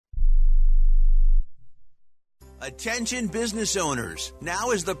Attention business owners. Now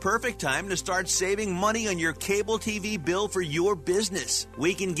is the perfect time to start saving money on your cable TV bill for your business.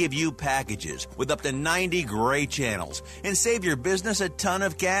 We can give you packages with up to 90 great channels and save your business a ton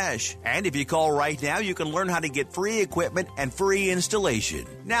of cash. And if you call right now, you can learn how to get free equipment and free installation.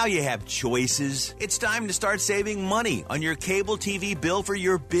 Now you have choices. It's time to start saving money on your cable TV bill for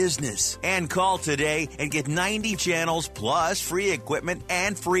your business. And call today and get 90 channels plus free equipment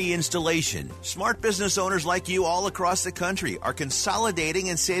and free installation. Smart business owners like you all across the country are consolidating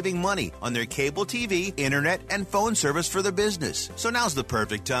and saving money on their cable TV, internet, and phone service for their business. So now's the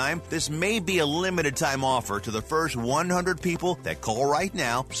perfect time. This may be a limited time offer to the first 100 people that call right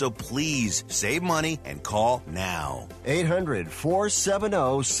now, so please save money and call now.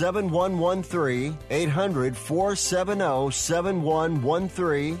 800-470-7113.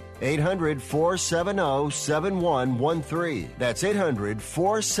 800-470-7113. 800-470-7113. That's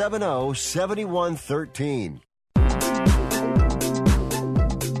 800-470-7113.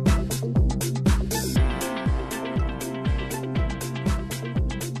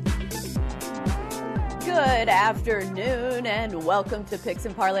 Good afternoon and welcome to Picks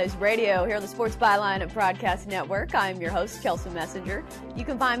and Parlays Radio here on the Sports Byline Broadcast Network. I'm your host, Chelsea Messenger. You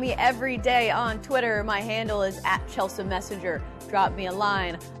can find me every day on Twitter. My handle is @ChelseaMessenger. Drop me a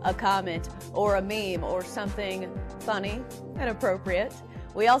line, a comment, or a meme, or something funny and appropriate.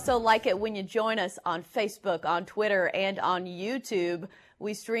 We also like it when you join us on Facebook, on Twitter, and on YouTube.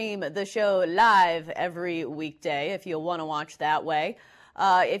 We stream the show live every weekday if you want to watch that way.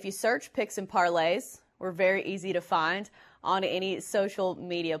 If you search Picks and Parlays, we're very easy to find on any social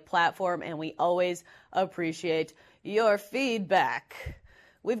media platform, and we always appreciate your feedback.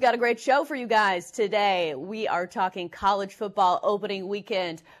 We've got a great show for you guys today. We are talking college football opening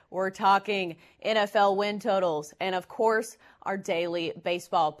weekend. We're talking NFL win totals, and of course, our daily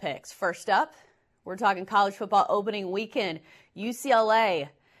baseball picks. First up, we're talking college football opening weekend. UCLA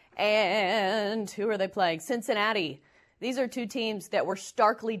and who are they playing? Cincinnati. These are two teams that were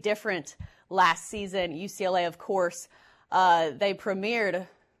starkly different last season. UCLA, of course, they premiered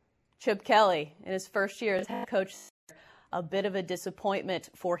Chip Kelly in his first year as head coach. A bit of a disappointment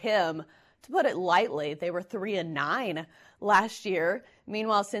for him, to put it lightly. They were 3-9 last year.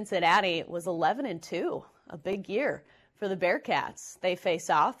 Meanwhile, Cincinnati was 11-2, a big year for the Bearcats. They face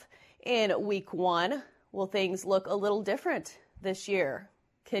off in week one. Will things look a little different this year?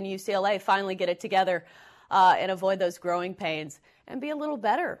 Can UCLA finally get it together and avoid those growing pains and be a little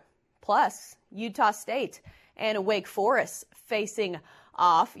better? Plus, Utah State and Wake Forest facing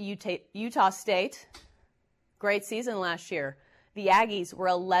off. Utah State, great season last year. The Aggies were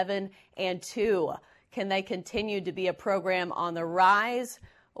 11-2. Can they continue to be a program on the rise,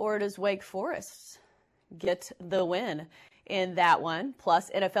 or does Wake Forest get the win in that one? Plus,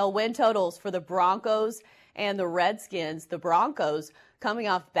 NFL win totals for the Broncos and the Redskins. The Broncos coming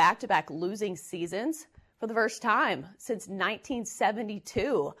off back-to-back losing seasons for the first time since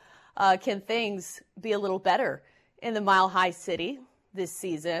 1972. Can things be a little better in the Mile High City this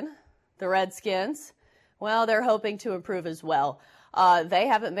season? The Redskins, well, they're hoping to improve as well. They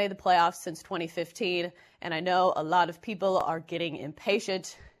haven't made the playoffs since 2015, and I know a lot of people are getting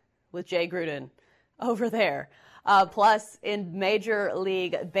impatient with Jay Gruden over there. Plus, in Major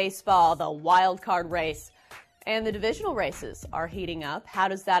League Baseball, the wild card race and the divisional races are heating up. How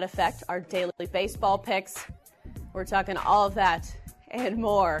does that affect our daily baseball picks? We're talking all of that and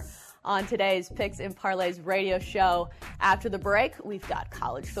more on today's Picks and Parlays radio show. After the break, we've got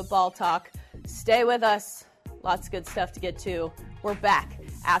college football talk. Stay with us. Lots of good stuff to get to. We're back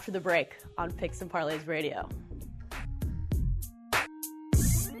after the break on Picks and Parlays radio.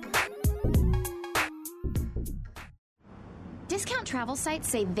 Discount travel sites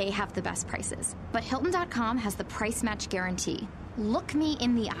say they have the best prices, but Hilton.com has the price match guarantee. Look me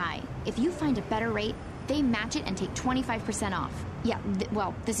in the eye. If you find a better rate, they match it and take 25% off. Yeah,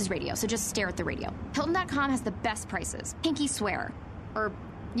 well, this is radio, so just stare at the radio. Hilton.com has the best prices. Pinky swear. Or,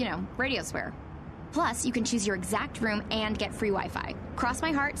 radio swear. Plus, you can choose your exact room and get free Wi-Fi. Cross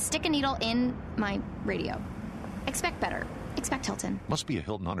my heart, stick a needle in my radio. Expect better. Expect Hilton. Must be a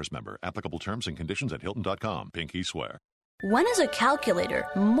Hilton Honors member. Applicable terms and conditions at Hilton.com. Pinky swear. When is a calculator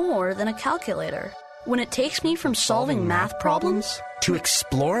more than a calculator? When it takes me from solving math problems to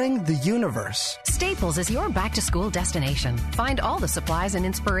exploring the universe. Staples is your back-to-school destination. Find all the supplies and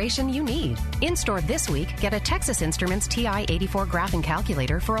inspiration you need. In-store this week, get a Texas Instruments TI-84 graphing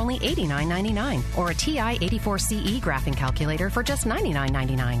calculator for only $89.99 or a TI-84CE graphing calculator for just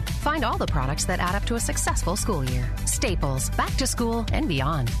 $99.99. Find all the products that add up to a successful school year. Staples, back to school and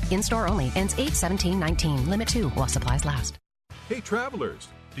beyond. In-store only. Ends 8/17/19. Limit 2 while supplies last. Hey, travelers.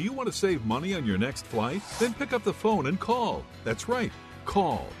 Do you want to save money on your next flight? Then pick up the phone and call. That's right,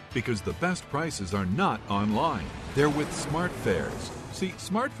 call, because the best prices are not online. They're with SmartFares. See,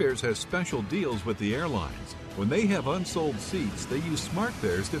 SmartFares has special deals with the airlines. When they have unsold seats, they use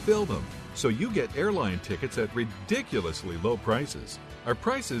SmartFares to fill them. So you get airline tickets at ridiculously low prices. Our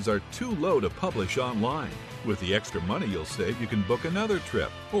prices are too low to publish online. With the extra money you'll save, you can book another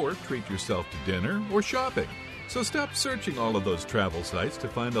trip or treat yourself to dinner or shopping. So stop searching all of those travel sites to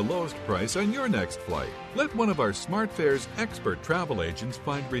find the lowest price on your next flight. Let one of our SmartFares expert travel agents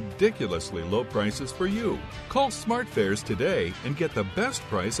find ridiculously low prices for you. Call SmartFares today and get the best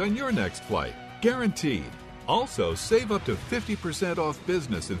price on your next flight. Guaranteed. Also, save up to 50% off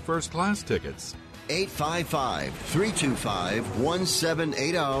business and first class tickets.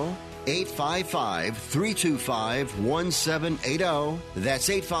 855-325-1780. 855-325-1780. That's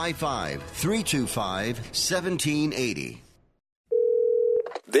 855-325-1780.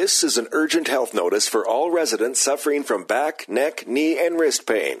 This is an urgent health notice for all residents suffering from back, neck, knee, and wrist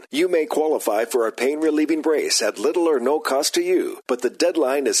pain. You may qualify for a pain-relieving brace at little or no cost to you, but the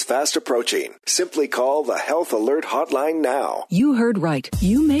deadline is fast approaching. Simply call the Health Alert Hotline now. You heard right.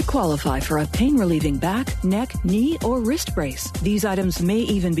 You may qualify for a pain-relieving back, neck, knee, or wrist brace. These items may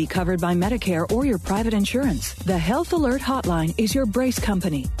even be covered by Medicare or your private insurance. The Health Alert Hotline is your brace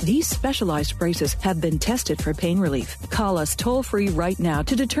company. These specialized braces have been tested for pain relief. Call us toll-free right now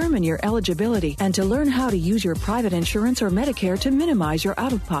to determine your eligibility and to learn how to use your private insurance or Medicare to minimize your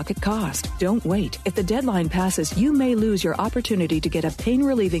out-of-pocket cost. Don't wait. If the deadline passes, you may lose your opportunity to get a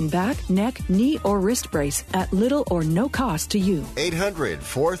pain-relieving back, neck, knee, or wrist brace at little or no cost to you.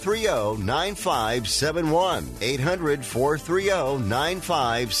 800-430-9571.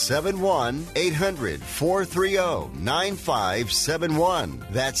 800-430-9571.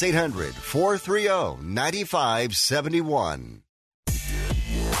 800-430-9571. That's 800-430-9571.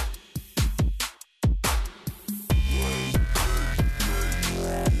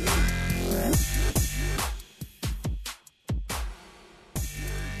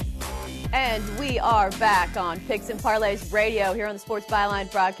 And we are back on Picks and Parlays Radio here on the Sports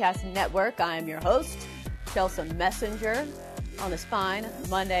Byline Broadcasting Network. I am your host, Chelsea Messenger, on this fine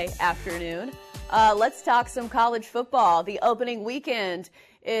Monday afternoon. Let's talk some college football. The opening weekend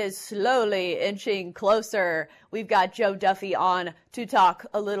is slowly inching closer. We've got Joe Duffy on to talk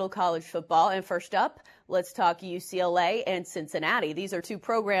a little college football. And first up, let's talk UCLA and Cincinnati. These are two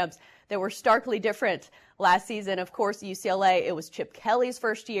programs that were starkly different last season. Of course, UCLA, it was Chip Kelly's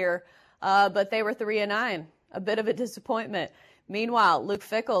first year. But they were 3-9, a bit of a disappointment. Meanwhile, Luke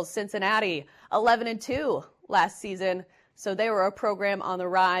Fickell's Cincinnati, 11-2 last season, so they were a program on the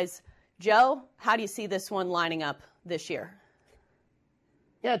rise. Joe, how do you see this one lining up this year?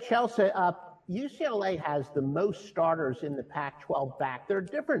 Yeah, Chelsea, UCLA has the most starters in the Pac-12 back. There are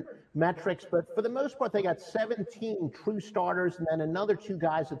different metrics, but for the most part, they got 17 true starters and then another two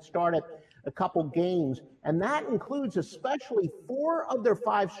guys that started a couple games. And that includes especially 4 of their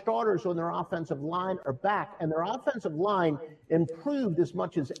 5 starters on their offensive line are back. And their offensive line improved as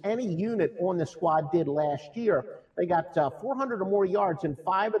much as any unit on the squad did last year. They got 400 or more yards in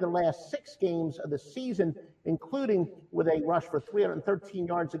 5 of the last 6 games of the season, including with a rush for 313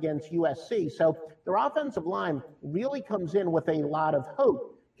 yards against USC. So their offensive line really comes in with a lot of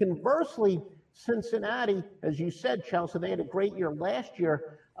hope. Conversely, Cincinnati, as you said, Chelsea, they had a great year last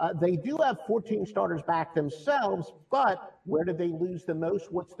year. They do have 14 starters back themselves, but where did they lose the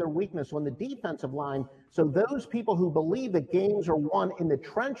most? What's their weakness on the defensive line? So those people who believe that games are won in the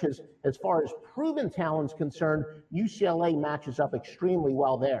trenches, as far as proven talent's concerned, UCLA matches up extremely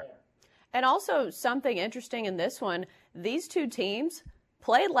well there. And also something interesting in this one, these two teams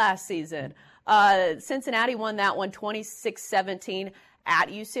played last season. Cincinnati won that one 26-17 at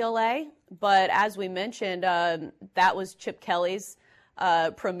UCLA, but as we mentioned, that was Chip Kelly's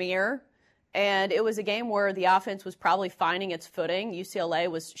premiere, and it was a game where the offense was probably finding its footing. UCLA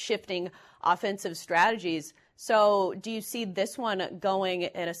was shifting offensive strategies. So do you see this one going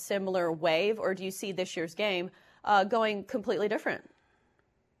in a similar wave, or do you see this year's game going completely different?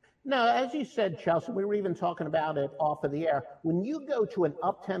 No, as you said, Chelsea, we were even talking about it off of the air. When you go to an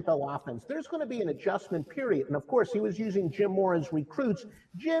up-tempo offense, there's going to be an adjustment period. And, of course, he was using Jim Moore as recruits.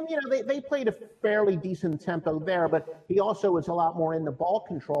 Jim, you know, they played a fairly decent tempo there, but he also was a lot more in the ball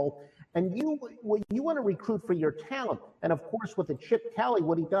control. And you want to recruit for your talent. And, of course, with the Chip Kelly,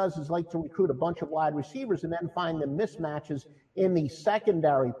 what he does is like to recruit a bunch of wide receivers and then find the mismatches in the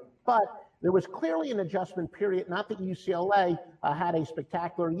secondary. But there was clearly an adjustment period. Not that UCLA had a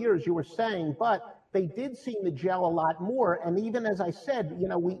spectacular year, as you were saying, but they did seem to gel a lot more. And even as I said, you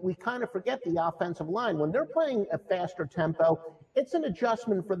know, we kind of forget the offensive line. When they're playing a faster tempo, it's an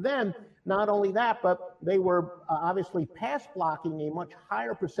adjustment for them. Not only that, but they were obviously pass blocking a much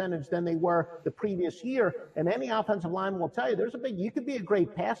higher percentage than they were the previous year. And any offensive lineman will tell you you could be a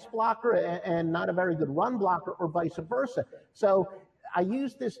great pass blocker and not a very good run blocker, or vice versa. So I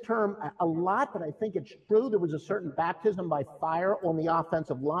use this term a lot, but I think it's true. There was a certain baptism by fire on the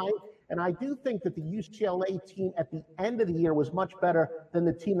offensive line. And I do think that the UCLA team at the end of the year was much better than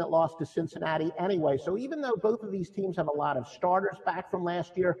the team that lost to Cincinnati anyway. So even though both of these teams have a lot of starters back from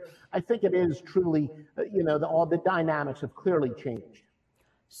last year, I think it is truly, all the dynamics have clearly changed.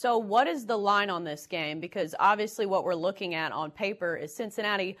 So what is the line on this game? Because obviously what we're looking at on paper is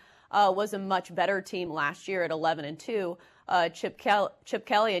Cincinnati was a much better team last year at 11-2. Chip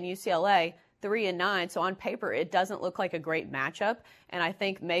Kelly and UCLA 3-9. So on paper, it doesn't look like a great matchup. And I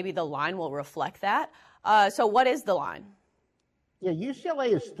think maybe the line will reflect that. So what is the line? Yeah,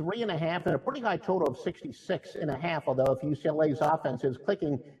 UCLA is 3.5 and a pretty high total of 66.5. Although if UCLA's offense is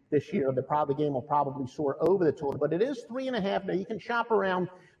clicking this year, the game will probably soar over the total. But it is 3.5. Now you can shop around.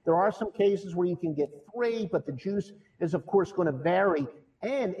 There are some cases where you can get 3, but the juice is of course going to vary.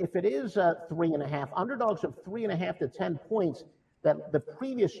 And if it is 3.5, underdogs of 3.5 to 10 points that the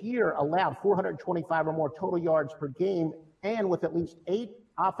previous year allowed 425 or more total yards per game, and with at least 8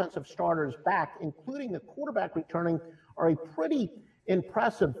 offensive starters back, including the quarterback returning, are a pretty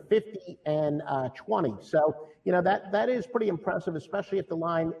impressive 50 and 20. So, that is pretty impressive, especially if the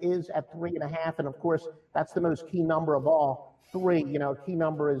line is at 3.5. And of course, that's the most key number of all. 3, a key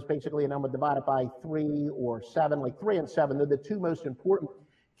number is basically a number divided by 3 or 7, like 3 and 7. They're the two most important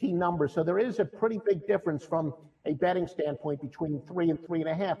key numbers. So there is a pretty big difference from a betting standpoint between 3 and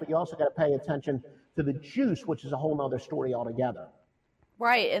 3.5, but you also got to pay attention to the juice, which is a whole nother story altogether.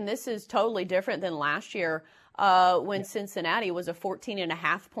 Right, and this is totally different than last year when Cincinnati was a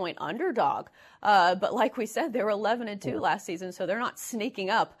 14.5-point underdog. But like we said, they were 11-2 last season, so they're not sneaking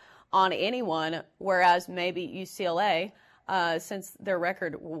up on anyone, whereas maybe UCLA, since their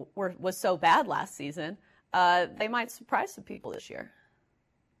record was so bad last season, they might surprise some people this year.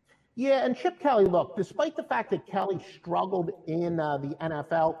 Yeah, and Chip Kelly, look, despite the fact that Kelly struggled in the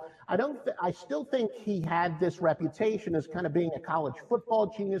NFL, I still think he had this reputation as kind of being a college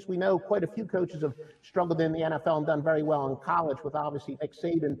football genius. We know quite a few coaches have struggled in the NFL and done very well in college, with obviously Nick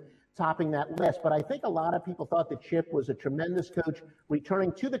Saban topping that list. But I think a lot of people thought that Chip was a tremendous coach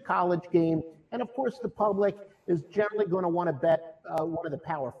returning to the college game. And of course, the public is generally going to want to bet one of the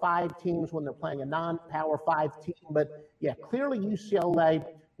Power 5 teams when they're playing a non-Power 5 team. But yeah, clearly UCLA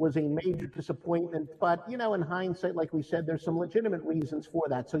was a major disappointment. But, in hindsight, like we said, there's some legitimate reasons for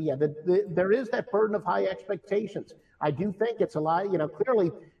that. So, yeah, there is that burden of high expectations. I do think it's a lot, clearly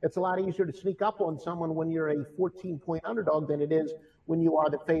it's a lot easier to sneak up on someone when you're a 14-point underdog than it is when you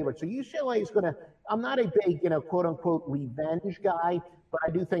are the favorite. So UCLA is going to, I'm not a big, quote-unquote revenge guy, but I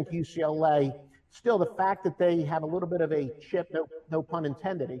do think UCLA, still the fact that they have a little bit of a chip, no pun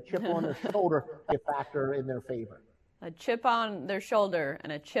intended, a chip on their shoulder, a factor in their favor. A chip on their shoulder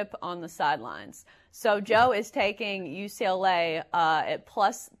and a chip on the sidelines. So Joe is taking UCLA at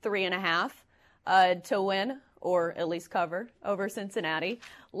plus 3.5 to win, or at least cover, over Cincinnati.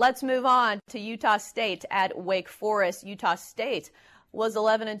 Let's move on to Utah State at Wake Forest. Utah State was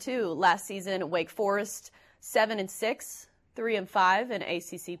 11-2 last season. Wake Forest 7-6, 3-5 in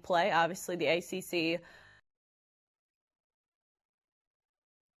ACC play. Obviously, the ACC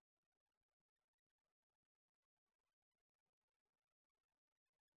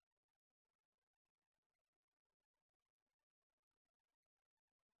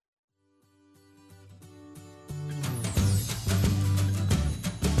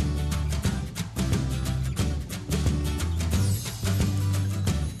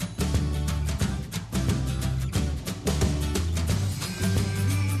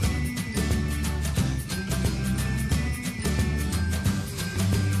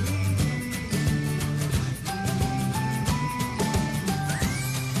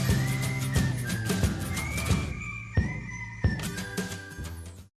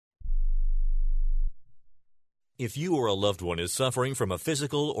If you or a loved one is suffering from a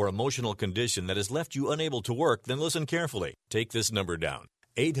physical or emotional condition that has left you unable to work, then listen carefully. Take this number down,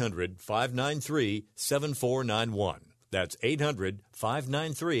 800-593-7491. That's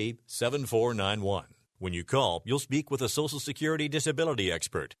 800-593-7491. When you call, you'll speak with a Social Security disability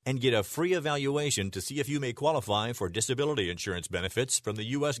expert and get a free evaluation to see if you may qualify for disability insurance benefits from the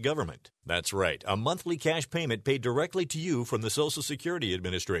U.S. government. That's right, a monthly cash payment paid directly to you from the Social Security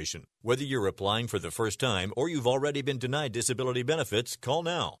Administration. Whether you're applying for the first time or you've already been denied disability benefits, call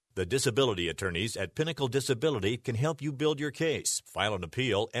now. The disability attorneys at Pinnacle Disability can help you build your case, file an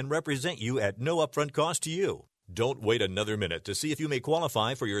appeal, and represent you at no upfront cost to you. Don't wait another minute to see if you may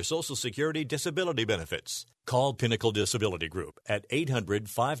qualify for your Social Security disability benefits. Call Pinnacle Disability Group at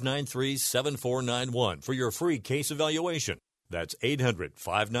 800-593-7491 for your free case evaluation. That's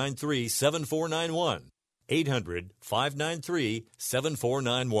 800-593-7491.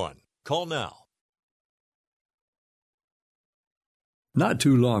 800-593-7491. Call now. Not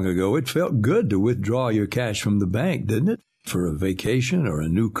too long ago, it felt good to withdraw your cash from the bank, didn't it? For a vacation or a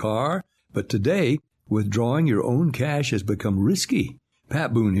new car. But today, withdrawing your own cash has become risky.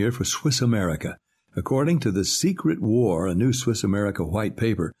 Pat Boone here for Swiss America. According to The Secret War, a new Swiss America white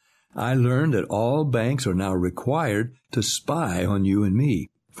paper, I learned that all banks are now required to spy on you and me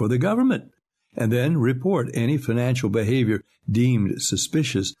for the government, and then report any financial behavior deemed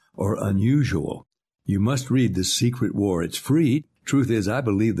suspicious or unusual. You must read The Secret War. It's free. Truth is, I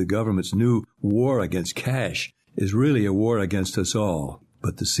believe the government's new war against cash is really a war against us all.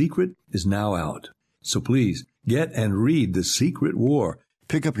 But the secret is now out. So please, get and read The Secret War.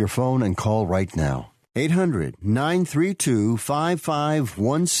 Pick up your phone and call right now.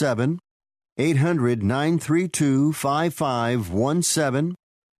 800-932-5517. 800-932-5517.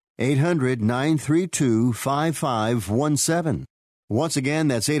 800-932-5517. Once again,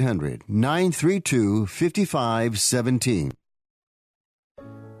 that's 800-932-5517.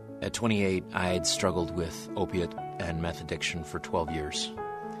 At 28, I had struggled with opiate and meth addiction for 12 years.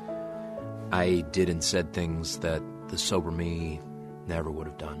 I did and said things that the sober me never would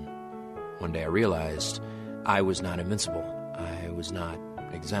have done. One day I realized I was not invincible. I was not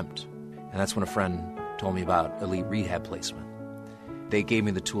exempt. And that's when a friend told me about Elite Rehab Placement. They gave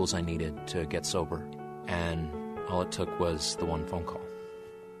me the tools I needed to get sober, and all it took was the one phone call.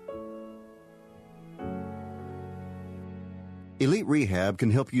 Elite Rehab can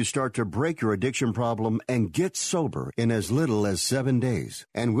help you start to break your addiction problem and get sober in as little as 7 days.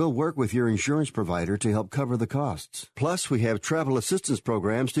 And we'll work with your insurance provider to help cover the costs. Plus, we have travel assistance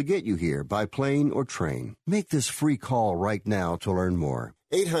programs to get you here by plane or train. Make this free call right now to learn more.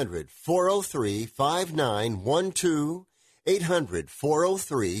 800-403-5912.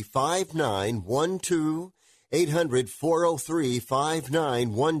 800-403-5912.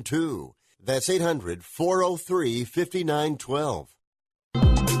 800-403-5912. That's 800-403-5912.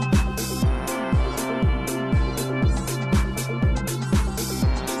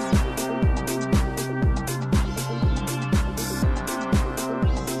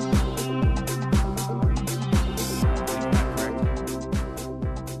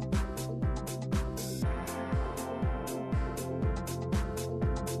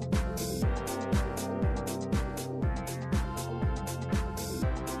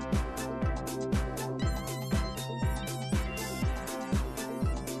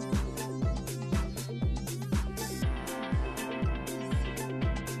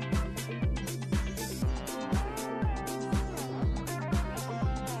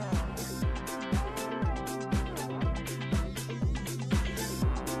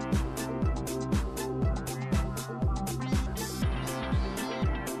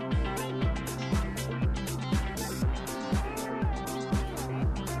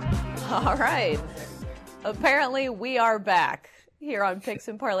 All right. Apparently, we are back here on Picks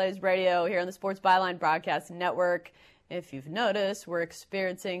and Parlays Radio, here on the Sports Byline Broadcast Network. If you've noticed, we're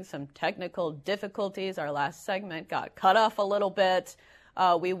experiencing some technical difficulties. Our last segment got cut off a little bit.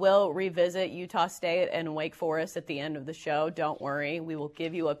 We will revisit Utah State and Wake Forest at the end of the show. Don't worry. We will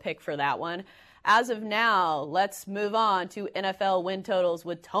give you a pick for that one. As of now, let's move on to NFL win totals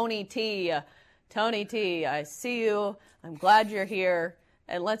with Tony T. Tony T, I see you. I'm glad you're here.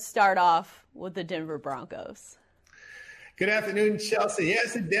 And let's start off with the Denver Broncos. Good afternoon, Chelsea.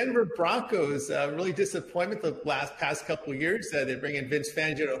 Yes, the Denver Broncos, really disappointment the past couple of years. They bring in Vince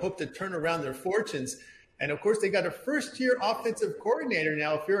Fangio to hope to turn around their fortunes. And, of course, they got a first-year offensive coordinator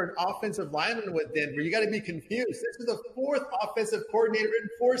now. If you're an offensive lineman with Denver, you got to be confused. This is the fourth offensive coordinator in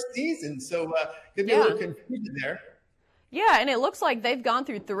 4 seasons. So could be a little confusion there. Yeah, and it looks like they've gone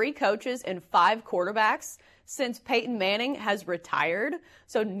through 3 coaches and 5 quarterbacks since Peyton Manning has retired.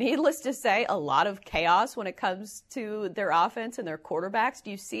 So needless to say, a lot of chaos when it comes to their offense and their quarterbacks. Do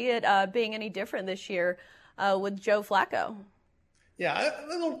you see it being any different this year with Joe Flacco? Yeah, a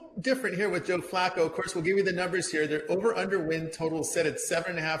little different here with Joe Flacco. Of course, we'll give you the numbers here. Their over-under win total set at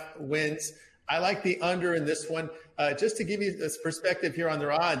 7.5 wins. I like the under in this one. Just to give you this perspective here on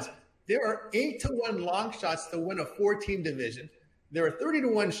their odds, there are 8-1 long shots to win a 4-team division. There are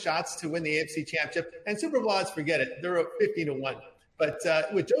 30-1 shots to win the AFC Championship, and Super Bowl odds, forget it. They're 50-1. But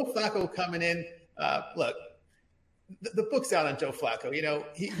with Joe Flacco coming in, look, the book's out on Joe Flacco. You know,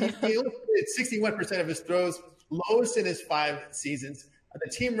 he only did 61% of his throws, lowest in his 5 seasons. The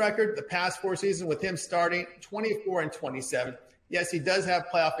team record, the past 4 seasons with him starting 24-27. Yes, he does have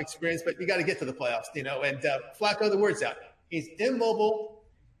playoff experience, but you got to get to the playoffs, And Flacco, the word's out. He's immobile.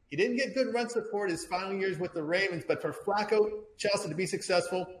 He didn't get good run support his final years with the Ravens, but for Flacco, Chelsea to be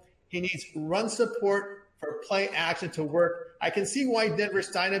successful, he needs run support for play action to work. I can see why Denver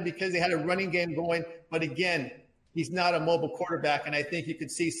signed him because they had a running game going, but again, he's not a mobile quarterback, and I think you could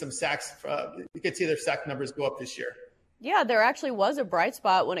see some sacks. You could see their sack numbers go up this year. Yeah, there actually was a bright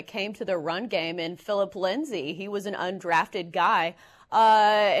spot when it came to the run game in Phillip Lindsay. He was an undrafted guy,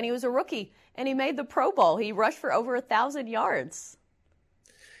 and he was a rookie, and he made the Pro Bowl. He rushed for over 1,000 yards.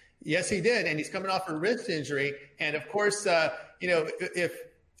 Yes, he did, and he's coming off a wrist injury. And, of course, if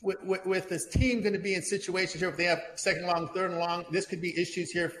with this team going to be in situations here, if they have second and long, third and long, this could be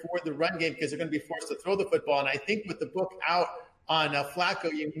issues here for the run game because they're going to be forced to throw the football. And I think with the book out on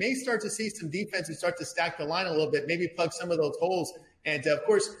Flacco, you may start to see some defenses start to stack the line a little bit, maybe plug some of those holes. And, of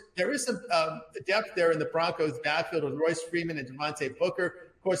course, there is some depth there in the Broncos' backfield with Royce Freeman and Devontae Booker.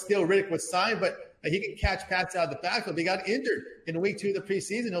 Of course, Theo Riddick was signed, but he can catch passes out of the backfield. He got injured in week 2 of the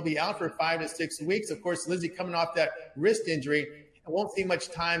preseason. He'll be out for 5 to 6 weeks. Of course, Lindsay coming off that wrist injury and won't see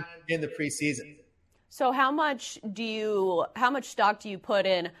much time in the preseason. So how much stock do you put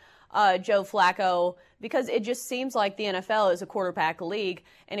in Joe Flacco? Because it just seems like the NFL is a quarterback league,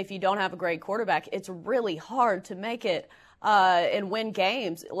 and if you don't have a great quarterback, it's really hard to make it and win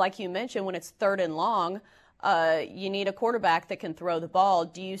games. Like you mentioned, when it's third and long, you need a quarterback that can throw the ball.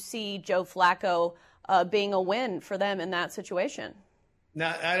 Do you see Joe Flacco being a win for them in that situation?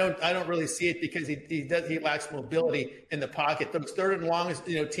 No, I don't really see it because he lacks mobility in the pocket. Those third and long,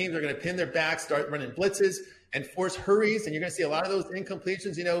 teams are going to pin their backs, start running blitzes, and force hurries, and you're going to see a lot of those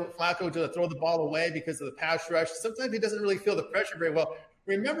incompletions. Flacco to throw the ball away because of the pass rush. Sometimes he doesn't really feel the pressure very well.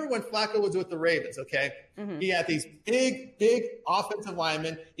 Remember when Flacco was with the Ravens, okay? Mm-hmm. He had these big offensive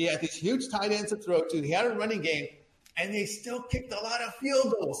linemen. He had these huge tight ends to throw to. He had a running game, and they still kicked a lot of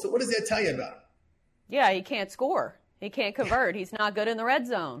field goals. So what does that tell you about him? Yeah, he can't score. He can't convert. He's not good in the red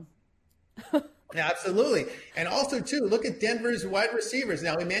zone. Yeah, absolutely. And also, too, look at Denver's wide receivers.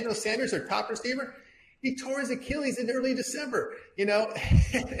 Now, Emmanuel Sanders, their top receiver, he tore his Achilles in early December, and,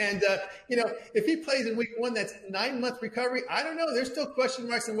 if he plays in week 1, that's 9-month recovery. I don't know. There's still question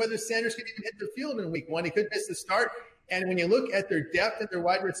marks on whether Sanders can even hit the field in week 1. He could miss the start. And when you look at their depth at their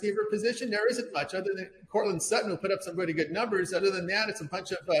wide receiver position, there isn't much other than Cortland Sutton, who put up some really good numbers. Other than that, it's a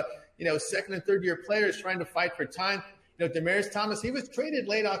bunch of, second and third year players trying to fight for time. Demaryius Thomas, he was traded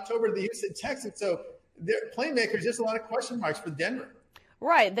late October to the Houston Texans. So their playmakers, just a lot of question marks for Denver.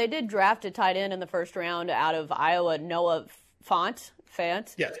 Right. They did draft a tight end in the first round out of Iowa, Noah Fant.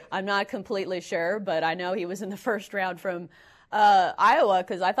 Yes. I'm not completely sure, but I know he was in the first round from Iowa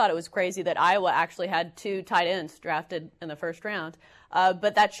because I thought it was crazy that Iowa actually had 2 tight ends drafted in the first round.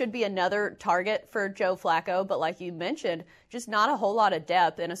 But that should be another target for Joe Flacco. But like you mentioned, just not a whole lot of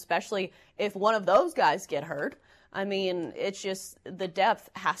depth, and especially if one of those guys get hurt. I mean, it's just the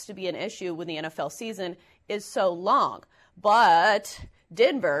depth has to be an issue when the NFL season is so long. But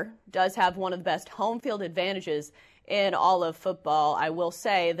Denver does have one of the best home field advantages in all of football. I will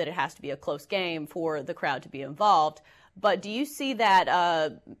say that it has to be a close game for the crowd to be involved. But do you see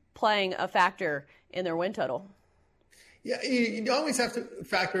that playing a factor in their win total? Yeah, you always have to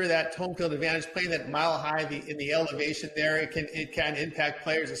factor that home field advantage, playing that mile high in the elevation there. It can impact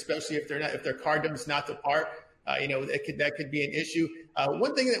players, especially if their car does not depart. That could be an issue.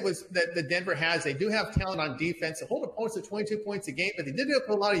 One thing that the Denver has, they do have talent on defense. They hold opponents to 22 points a game, but they did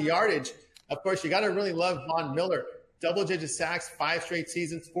put a lot of yardage. Of course, you got to really love Von Miller. Double-digit sacks, 5 straight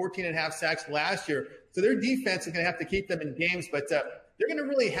seasons, 14.5 sacks last year. So their defense is going to have to keep them in games, but they're going to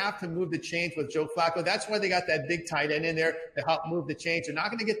really have to move the chains with Joe Flacco. That's why they got that big tight end in there to help move the chains. They're not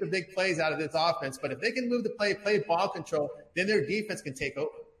going to get the big plays out of this offense, but if they can move the play ball control, then their defense can take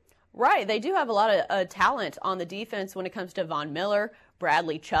over. Right. They do have a lot of talent on the defense when it comes to Von Miller.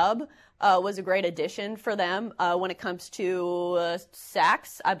 Bradley Chubb was a great addition for them. When it comes to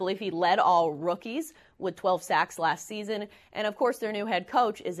sacks, I believe he led all rookies with 12 sacks last season. And, of course, their new head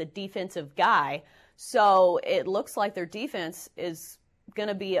coach is a defensive guy. So it looks like their defense is going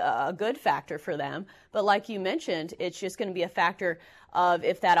to be a good factor for them. But like you mentioned, it's just going to be a factor of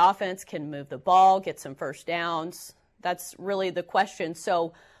if that offense can move the ball, get some first downs. That's really the question.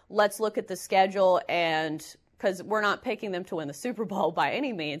 So let's look at the schedule, and because we're not picking them to win the Super Bowl by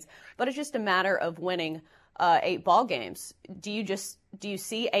any means, but it's just a matter of winning 8 ball games. Do you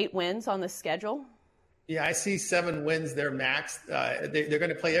see 8 wins on the schedule? Yeah, I see 7 wins there max. They're going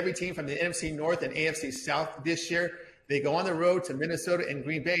to play every team from the NFC North and AFC South this year. They go on the road to Minnesota and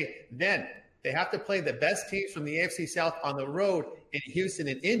Green Bay. Then They have to play the best teams from the AFC South on the road in Houston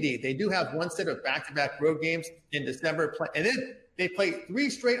and Indy. They do have one set of back-to-back road games in December. And then they play 3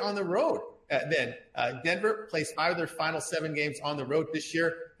 straight on the road. Denver plays 5 of their final 7 games on the road this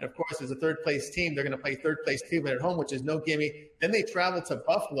year. And, of course, as a third-place team, they're going to play third-place Cleveland at home, which is no gimme. Then they travel to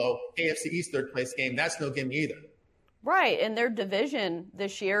Buffalo, AFC East third-place game. That's no gimme either. Right, and their division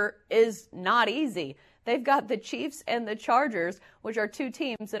this year is not easy. They've got the Chiefs and the Chargers, which are 2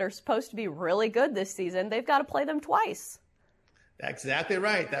 teams that are supposed to be really good this season. They've got to play them twice. That's exactly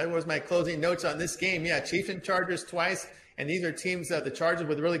right. That was my closing notes on this game. Yeah, Chiefs and Chargers twice. And these are teams, the Chargers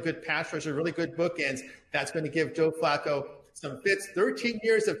with really good pass rush, really good bookends. That's going to give Joe Flacco some fits. 13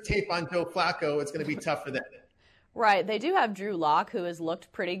 years of tape on Joe Flacco. It's going to be tough for them. Right. They do have Drew Lock, who has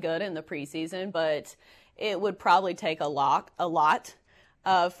looked pretty good in the preseason, but it would probably take a lot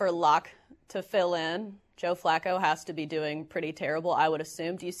for Lock to fill in. Joe Flacco has to be doing pretty terrible, I would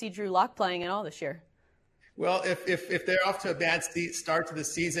assume. Do you see Drew Lock playing at all this year? Well, if they're off to a bad start to the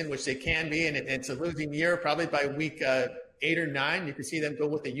season, which they can be, and it's a losing year, probably by week 8 or 9, you can see them go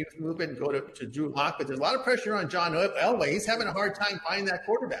with the youth movement and go to Drew Lock. But there's a lot of pressure on John Elway. He's having a hard time finding that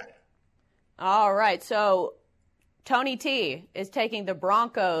quarterback. All right, so Tony T is taking the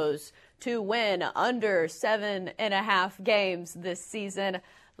Broncos to win under 7.5 games this season.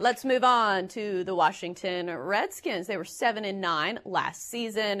 Let's move on to the Washington Redskins. They were 7-9 last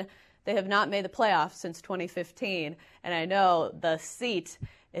season. They have not made the playoffs since 2015. And I know the seat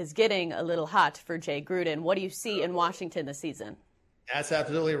is getting a little hot for Jay Gruden. What do you see in Washington this season? That's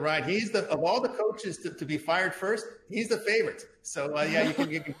absolutely right. He's of all the coaches to be fired first, he's the favorite. So, yeah, you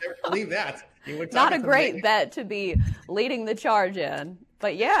can believe that. Not a great bet to be leading the charge in.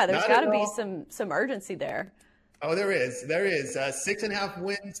 But, yeah, there's got to be some urgency there. Oh, there is. 6.5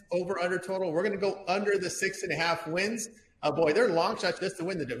 wins over under total. We're going to go under the 6.5 wins. Boy, they're long shots just to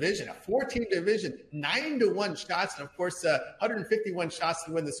win the division. A 4-team division, 9-1 shots, and of course, 151 shots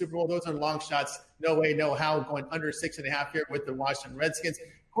to win the Super Bowl. Those are long shots. No way, no how. Going under 6.5 here with the Washington Redskins.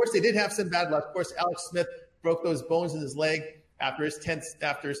 Of course, they did have some bad luck. Of course, Alex Smith broke those bones in his leg after his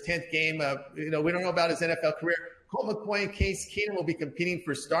 10th game. We don't know about his NFL career. Colt McCoy and Case Keenum will be competing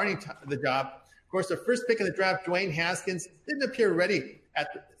for starting the job. Of course, the first pick in the draft, Dwayne Haskins, didn't appear ready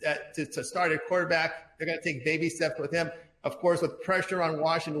to start at quarterback. They're going to take baby steps with him. Of course, with pressure on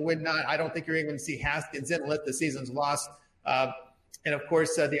Washington, I don't think you're even going to see Haskins in unless the season's lost. And, of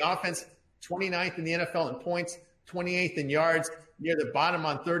course, the offense, 29th in the NFL in points, 28th in yards, near the bottom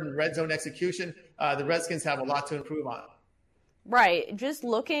on third and red zone execution. The Redskins have a lot to improve on. Right. Just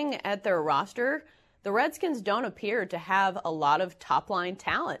looking at their roster, the Redskins don't appear to have a lot of top-line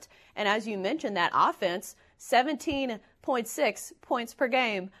talent. And as you mentioned, that offense, 17.6 points per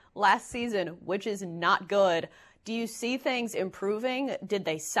game last season, which is not good. Do you see things improving? Did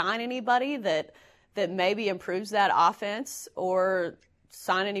they sign anybody that maybe improves that offense or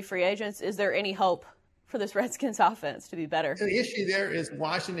sign any free agents? Is there any hope for this Redskins offense to be better? So the issue there is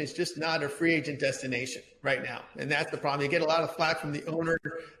Washington is just not a free agent destination right now. And that's the problem. You get a lot of flack from the owner,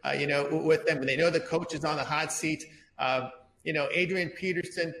 with them. And they know the coach is on the hot seat. Adrian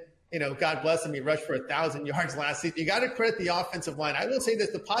Peterson, God bless him. He rushed for 1,000 yards last season. You got to credit the offensive line. I will say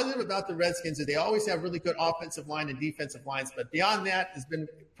that the positive about the Redskins is they always have really good offensive line and defensive lines. But beyond that has been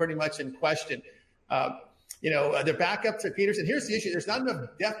pretty much in question. Their backup to Peterson. Here's the issue. There's not enough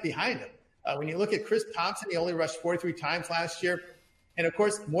depth behind him. When you look at Chris Thompson, he only rushed 43 times last year. And, of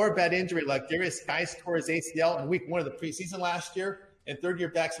course, more bad injury like Darius Geis tore his ACL in week 1 of the preseason last year. And third-year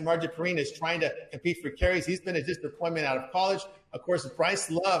back Samaje Perine is trying to compete for carries. He's been a disappointment out of college. Of course,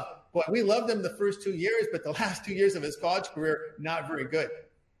 Bryce Love. Boy, we loved him the first 2 years, but the last 2 years of his college career, not very good.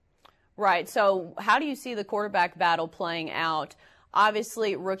 Right. So how do you see the quarterback battle playing out?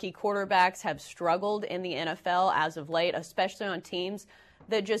 Obviously, rookie quarterbacks have struggled in the NFL as of late, especially on teams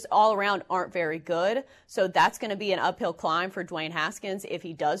that just all around aren't very good. So that's going to be an uphill climb for Dwayne Haskins if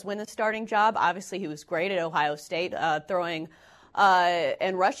he does win the starting job. Obviously, he was great at Ohio State, throwing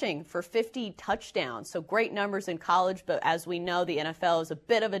and rushing for 50 touchdowns. So great numbers in college, but as we know, the NFL is a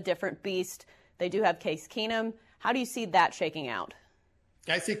bit of a different beast. They do have Case Keenum. How do you see that shaking out?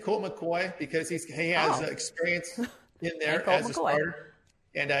 I see Colt McCoy because he has experience in there as a starter.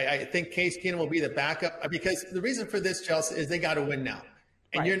 And I think Case Keenum will be the backup because the reason for this, Chelsea, is they got to win now.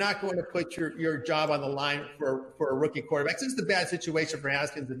 And you're not going to put your job on the line for a rookie quarterback. This is the bad situation for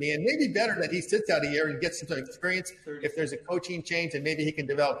Haskins to be in. Maybe better that he sits out a year and gets some experience if there's a coaching change and maybe he can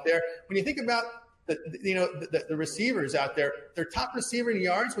develop there. When you think about the receivers out there, their top receiver in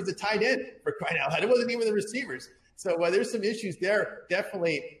yards was a tight end, for crying out loud. It wasn't even the receivers. So there's some issues there,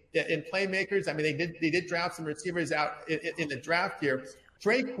 definitely in playmakers. I mean, they did draft some receivers out in the draft here.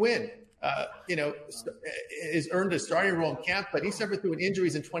 Trey Quinn, is earned a starting role in camp, but he suffered through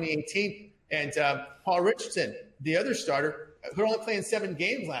injuries in 2018. And Paul Richardson, the other starter, who only played in 7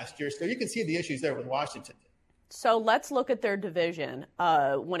 games last year. So you can see the issues there with Washington. So let's look at their division.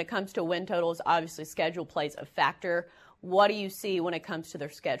 When it comes to win totals, obviously schedule plays a factor. What do you see when it comes to their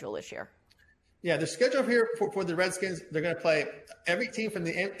schedule this year? Yeah, the schedule here for the Redskins, they're going to play every team from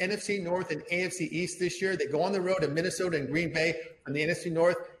the NFC North and AFC East this year. They go on the road to Minnesota and Green Bay from the NFC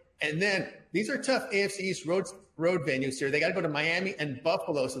North. And then these are tough AFC East road venues here. They got to go to Miami and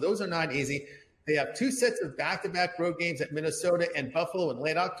Buffalo, so those are not easy. They have 2 sets of back-to-back road games at Minnesota and Buffalo in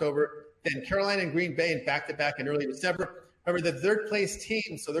late October, then Carolina and Green Bay in back-to-back in early December. However, the third-place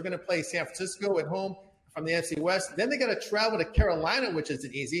team, so they're going to play San Francisco at home from the NFC West. Then they got to travel to Carolina, which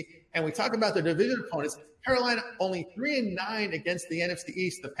isn't easy. And we talk about their division opponents. Carolina only 3-9 against the NFC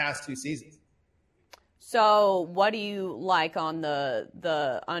East the past 2 seasons. So what do you like on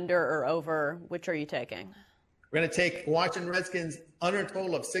the under or over? Which are you taking? We're going to take Washington Redskins under a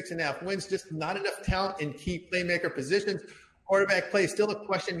total of 6.5 wins. Just not enough talent in key playmaker positions. Quarterback play still a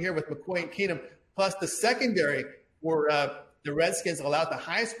question here with McCoy and Keenum. Plus the secondary for the Redskins allowed the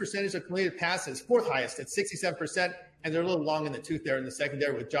highest percentage of completed passes, 4th highest at 67%, and they're a little long in the tooth there in the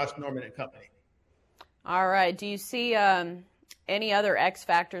secondary with Josh Norman and company. All right. Do you see any other X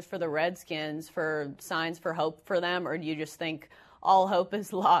factors for the Redskins, for signs for hope for them, or do you just think all hope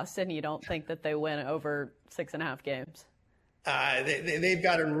is lost and you don't think that they win over 6.5 games? They've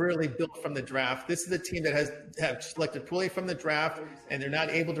got to really build from the draft. This is a team that have selected poorly from the draft, and they're not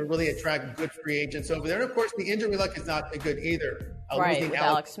able to really attract good free agents over there. And, of course, the injury luck is not good either. Right, with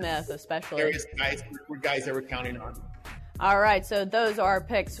Alex Smith especially. Various guys were guys that we're counting on. All right, so those are our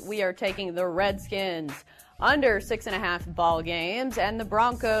picks. We are taking the Redskins under 6.5 ball games and the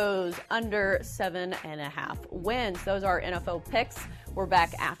Broncos under 7.5 wins. Those are our NFL picks. We're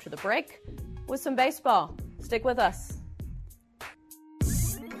back after the break with some baseball. Stick with us.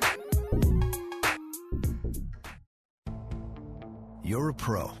 You're a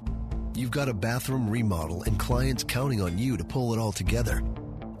pro. You've got a bathroom remodel and clients counting on you to pull it all together.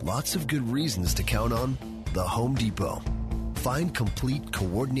 Lots of good reasons to count on the Home Depot. Find complete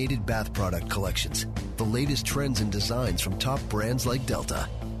coordinated bath product collections, the latest trends and designs from top brands like Delta.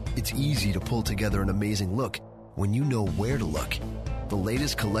 It's easy to pull together an amazing look when you know where to look. The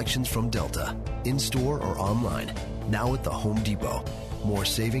latest collections from Delta, in-store or online, now at the Home Depot. More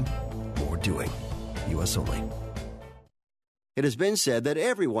saving, more doing. U.S. only. It has been said that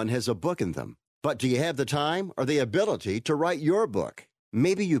everyone has a book in them. But do you have the time or the ability to write your book?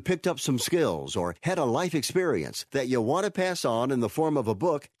 Maybe you picked up some skills or had a life experience that you want to pass on in the form of a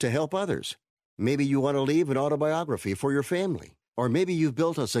book to help others. Maybe you want to leave an autobiography for your family. Or maybe you've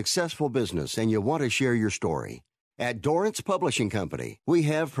built a successful business and you want to share your story. At Dorrance Publishing Company, we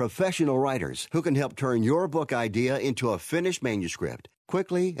have professional writers who can help turn your book idea into a finished manuscript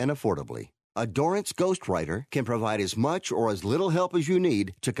quickly and affordably. A Dorrance ghostwriter can provide as much or as little help as you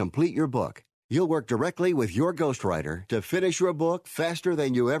need to complete your book. You'll work directly with your ghostwriter to finish your book faster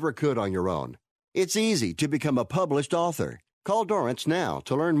than you ever could on your own. It's easy to become a published author. Call Dorrance now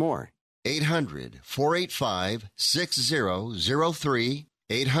to learn more. 800-485-6003.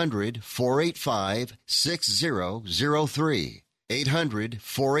 800-485-6003.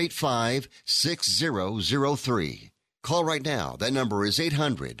 800-485-6003. Call right now. That number is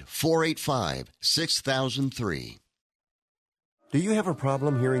 800-485-6003. Do you have a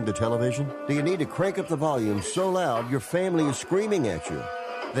problem hearing the television? Do you need to crank up the volume so loud your family is screaming at you?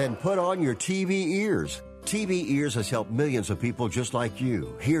 Then put on your TV ears. TV Ears has helped millions of people just like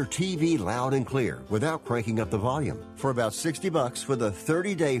you hear TV loud and clear without cranking up the volume. For about $60 with a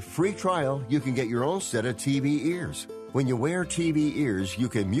 30-day free trial, you can get your own set of TV Ears. When you wear TV Ears, you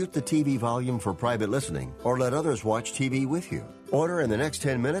can mute the TV volume for private listening or let others watch TV with you. Order in the next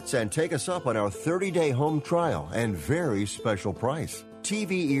 10 minutes and take us up on our 30-day home trial and very special price.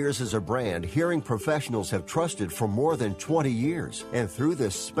 TV Ears is a brand hearing professionals have trusted for more than 20 years. And through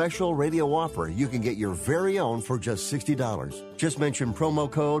this special radio offer, you can get your very own for just $60. Just mention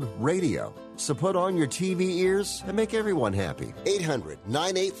promo code RADIO. So put on your TV ears and make everyone happy.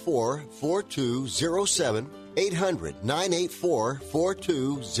 800-984-4207.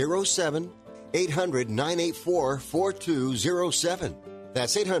 800-984-4207. 800-984-4207.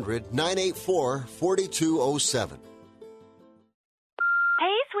 That's 800-984-4207.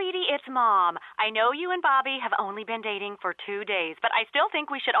 Hey, sweetie, it's Mom. I know you and Bobby have only been dating for 2 days, but I still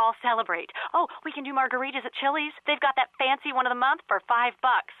think we should all celebrate. Oh, we can do margaritas at Chili's. They've got that fancy one of the month for $5,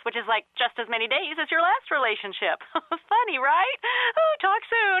 which is like just as many days as your last relationship. Funny, right? Oh, talk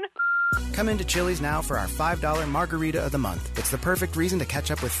soon. Come into Chili's now for our $5 Margarita of the Month. It's the perfect reason to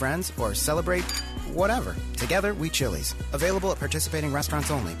catch up with friends or celebrate whatever. Together, we Chili's. Available at participating restaurants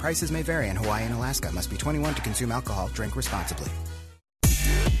only. Prices may vary in Hawaii and Alaska. Must be 21 to consume alcohol. Drink responsibly.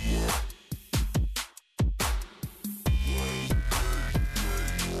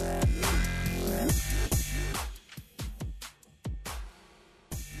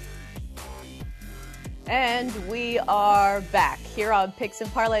 And we are back here on Picks and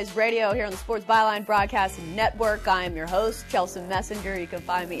Parlays Radio here on the Sports Byline Broadcast Network. I am your host, Chelsea Messenger. You can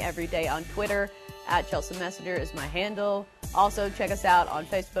find me every day on Twitter. @Chelsea Messenger is my handle. Also, check us out on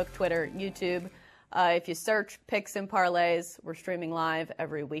Facebook, Twitter, YouTube. If you search Picks and Parlays, we're streaming live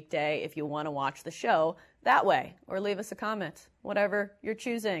every weekday if you want to watch the show that way. Or leave us a comment, whatever you're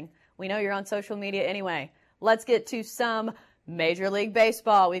choosing. We know you're on social media anyway. Let's get to some Major League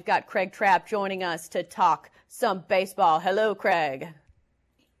Baseball. We've got Craig Trapp joining us to talk some baseball. Hello, Craig.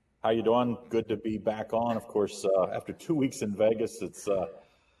 How you doing? Good to be back on. Of course, after 2 weeks in Vegas, it's a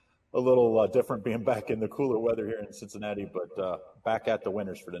little different being back in the cooler weather here in Cincinnati, but back at the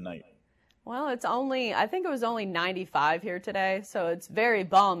winners for tonight. Well, I think it was only 95 here today, so it's very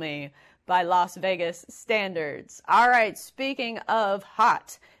balmy by Las Vegas standards. All right, speaking of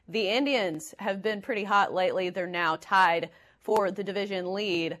hot, the Indians have been pretty hot lately. They're now tied for the division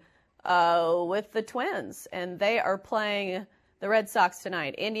lead with the Twins, and they are playing the Red Sox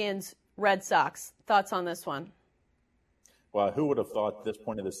tonight. Indians, Red Sox. Thoughts on this one? Well, who would have thought at this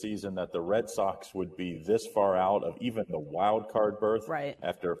point of the season that the Red Sox would be this far out of even the wild card berth? Right.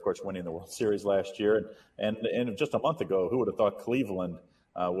 After, of course, winning the World Series last year. And just a month ago, who would have thought Cleveland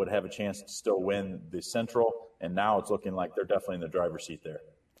would have a chance to still win the Central? And now it's looking like they're definitely in the driver's seat there.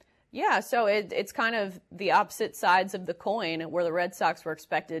 Yeah, so it's kind of the opposite sides of the coin, where the Red Sox were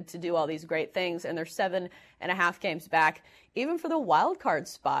expected to do all these great things, and they're 7.5 games back, even for the wild card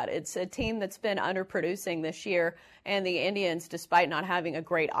spot. It's a team that's been underproducing this year, and the Indians, despite not having a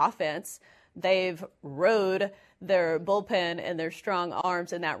great offense, they've rode their bullpen and their strong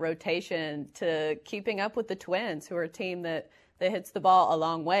arms in that rotation to keeping up with the Twins, who are a team that hits the ball a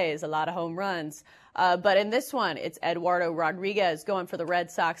long ways, a lot of home runs. But in this one, it's Eduardo Rodriguez going for the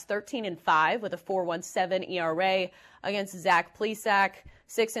Red Sox, 13-5 with a 4.17 ERA against Zach Plesac,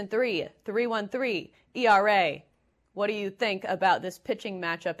 6-3, 3.13 ERA. What do you think about this pitching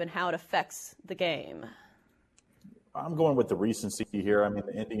matchup and how it affects the game? I'm going with the recency here. I mean,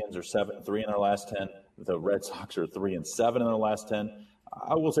 the Indians are 7-3 in their last 10. The Red Sox are 3-7 in their last 10.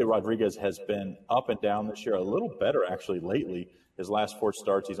 I will say Rodriguez has been up and down this year, a little better actually lately. His last 4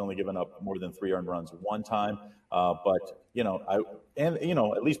 starts, he's only given up more than 3 earned runs one time. But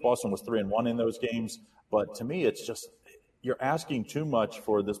at least Boston was 3-1 in those games. But to me, it's just you're asking too much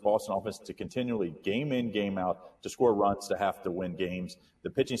for this Boston offense to continually game in, game out, to score runs, to have to win games. The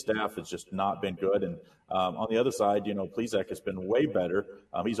pitching staff has just not been good. And on the other side, Plesac has been way better.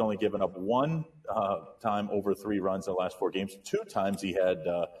 He's only given up 1 time over 3 runs in the last 4 games. 2 times he had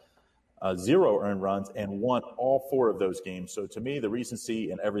 0 earned runs and won all 4 of those games. So to me, the recency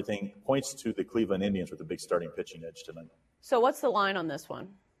and everything points to the Cleveland Indians with a big starting pitching edge tonight. So what's the line on this one?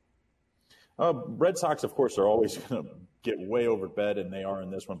 Red Sox, of course, are always going to get way overbet, and they are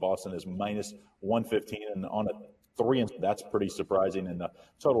in this one. Boston is minus 115, and on a 3, and that's pretty surprising. And the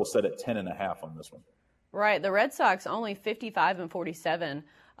total set at 10.5 on this one. Right. The Red Sox only 55-47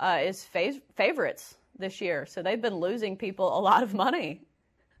 is favorites this year, so they've been losing people a lot of money.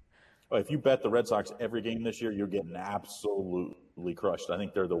 Well, if you bet the Red Sox every game this year, you're getting absolutely crushed. I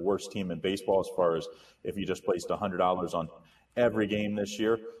think they're the worst team in baseball as far as if you just placed $100 on every game this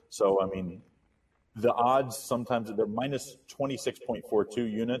year. So, I mean, the odds sometimes they're minus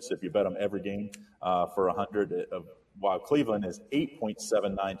 26.42 units if you bet them every game for 100, while Cleveland is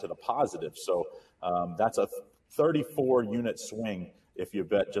 8.79 to the positive. So that's a 34-unit swing if you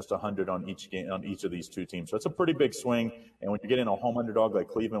bet just 100 on each game on each of these two teams. So it's a pretty big swing. And when you get in a home underdog like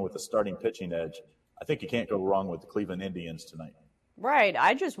Cleveland with a starting pitching edge, I think you can't go wrong with the Cleveland Indians tonight. Right.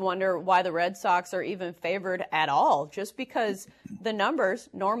 I just wonder why the Red Sox are even favored at all, just because the numbers,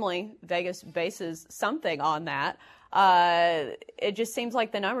 normally Vegas bases something on that. It just seems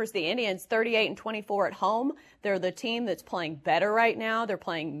like the numbers, the Indians 38-24 at home. They're the team that's playing better right now. They're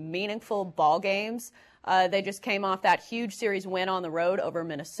playing meaningful ball games. They just came off that huge series win on the road over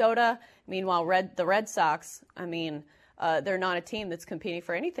Minnesota. Meanwhile, the Red Sox, they're not a team that's competing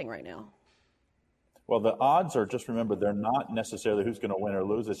for anything right now. Well, the odds are, just remember, they're not necessarily who's going to win or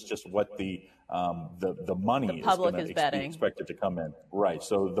lose. It's just what the money is going to be expected to come in. Right.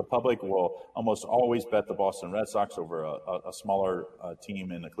 So the public will almost always bet the Boston Red Sox over a smaller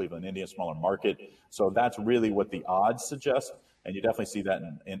team in the Cleveland Indians, smaller market. So that's really what the odds suggest. And you definitely see that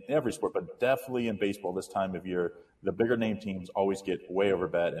in every sport, but definitely in baseball this time of year, the bigger name teams always get way over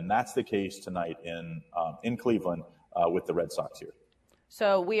bet. And that's the case tonight in Cleveland with the Red Sox here.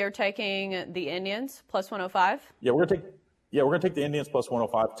 So we are taking the Indians plus 105? Yeah, we're going to take the Indians plus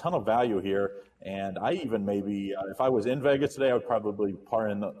 105. Ton of value here. And I even maybe, if I was in Vegas today, I would probably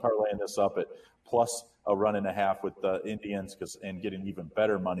parlaying this up at plus a run and a half with the Indians and getting even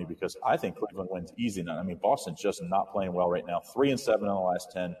better money because I think Cleveland wins easy now. I mean, Boston's just not playing well right now. 3-7 in the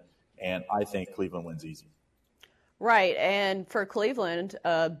last 10, and I think Cleveland wins easy. Right, and for Cleveland,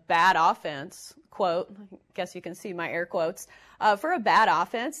 a bad offense, quote, I guess you can see my air quotes, for a bad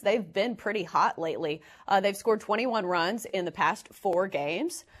offense, they've been pretty hot lately. They've scored 21 runs in the past 4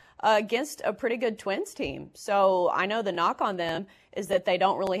 games against a pretty good Twins team. So I know the knock on them is that they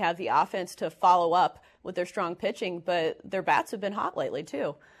don't really have the offense to follow up with their strong pitching, but their bats have been hot lately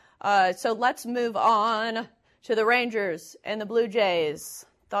too. So let's move on to the Rangers and the Blue Jays.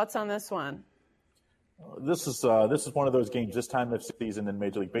 Thoughts on this one? This is one of those games this time of season in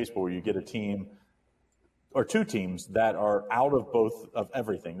Major League Baseball where you get a team or 2 teams that are out of both of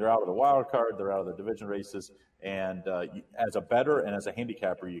everything. They're out of the wild card, they're out of the division races, and as a bettor and as a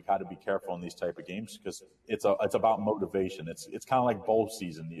handicapper, you got to be careful in these type of games because it's about motivation. It's kind of like bowl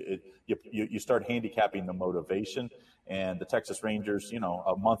season. You start handicapping the motivation. And the Texas Rangers,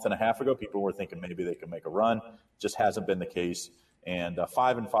 a month and a half ago, people were thinking maybe they could make a run. Just hasn't been the case. And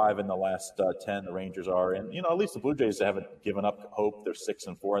 5-5 in the last 10, the Rangers are. And, at least the Blue Jays haven't given up hope. They're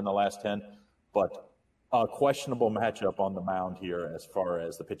 6-4 in the last 10. But a questionable matchup on the mound here as far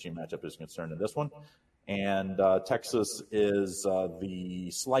as the pitching matchup is concerned in this one. And Texas is the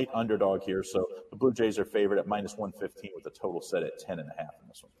slight underdog here. So the Blue Jays are favored at minus 115 with a total set at 10.5 in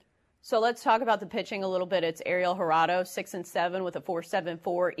this one. So let's talk about the pitching a little bit. It's Ariel Jurado, 6-7 with a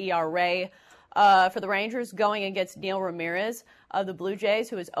 4.74 ERA. For the Rangers, going against Neil Ramirez of the Blue Jays,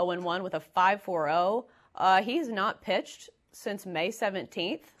 who is 0-1 with a 5.40. He's not pitched since May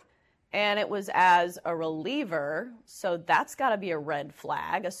 17th, and it was as a reliever, so that's got to be a red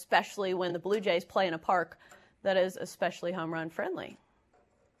flag, especially when the Blue Jays play in a park that is especially home run friendly.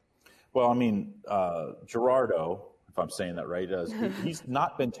 Well, I mean, Gerardo, if I'm saying that right, he's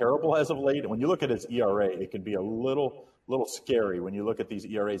not been terrible as of late. When you look at his ERA, it can be a little scary when you look at these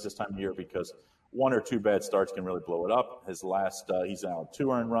ERAs this time of year because 1 or 2 bad starts can really blow it up. His last, he's now 2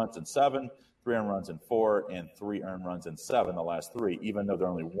 earned runs in 7, 3 earned runs in 4, and 3 earned runs in 7 the last 3, even though they're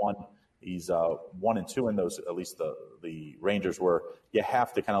only 1. He's 1-2 in those, at least the Rangers were. You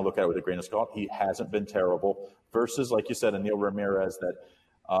have to kind of look at it with a grain of salt. He hasn't been terrible versus, like you said, a Neil Ramirez that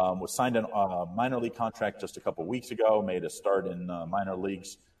was signed a minor league contract just a couple weeks ago, made a start in minor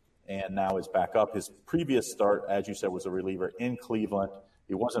leagues, and now is back up. His previous start, as you said, was a reliever in Cleveland.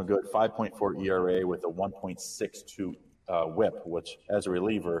 He wasn't good, 5.4 ERA with a 1.62 whip, which as a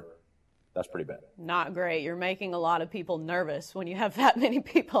reliever, that's pretty bad. Not great. You're making a lot of people nervous when you have that many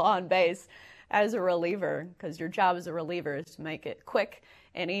people on base as a reliever because your job as a reliever is to make it quick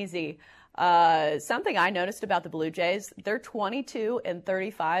and easy. Something I noticed about the Blue Jays, they're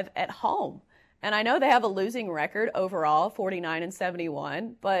 22-35 at home. And I know they have a losing record overall,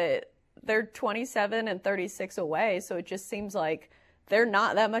 49-71, but they're 27-36 away. So it just seems like they're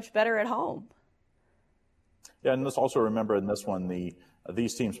not that much better at home. Yeah, and let's also remember in this one,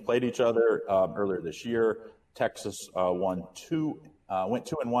 these teams played each other earlier this year. Texas went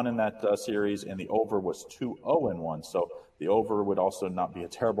 2-1 in that series, and the over was 2-0-1. So the over would also not be a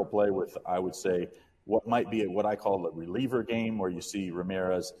terrible play with, I would say, what might be what I call a reliever game, where you see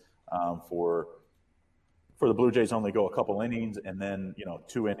Ramirez for the Blue Jays only go a couple innings, and then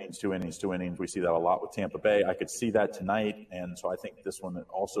 2 innings. We see that a lot with Tampa Bay. I could see that tonight, and so I think this one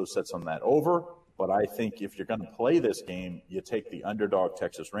also sets on that over. But I think if you're going to play this game, you take the underdog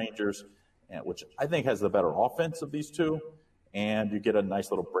Texas Rangers, which I think has the better offense of these two, and you get a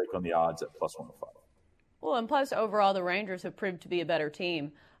nice little break on the odds at plus 105. Well, and plus overall, the Rangers have proved to be a better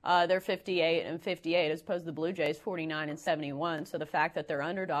team. They're 58-58 as opposed to the Blue Jays 49-71. So the fact that they're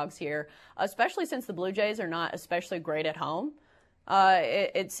underdogs here, especially since the Blue Jays are not especially great at home,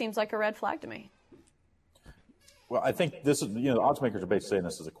 it seems like a red flag to me. Well, I think this is, the odds makers are basically saying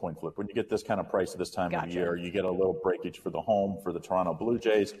this is a coin flip. When you get this kind of price at this time of year, you get a little breakage for the home for the Toronto Blue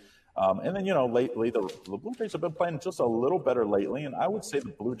Jays. And then, lately the Blue Jays have been playing just a little better lately. And I would say the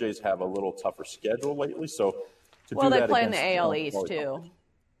Blue Jays have a little tougher schedule lately. So they play in the AL East too.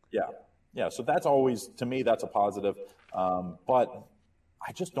 Yeah. So that's always, to me, that's a positive. But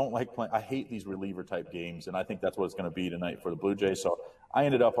I just don't like playing. I hate these reliever type games, and I think that's what it's going to be tonight for the Blue Jays. So I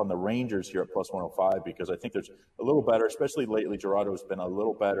ended up on the Rangers here at plus 105 because I think there's a little better, especially lately. Gerardo has been a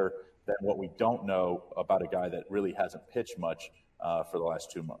little better than what we don't know about a guy that really hasn't pitched much for the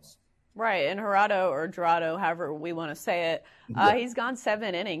last 2 months. Right, and Gerardo, however we want to say it, he's gone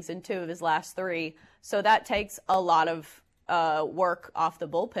 7 innings in 2 of his last 3. So that takes a lot of work off the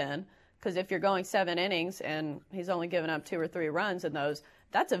bullpen, because if you're going 7 innings and he's only given up 2 or 3 runs in those,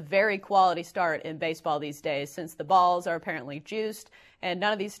 that's a very quality start in baseball these days, since the balls are apparently juiced and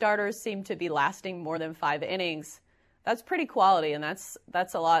none of these starters seem to be lasting more than 5 innings. That's pretty quality, and that's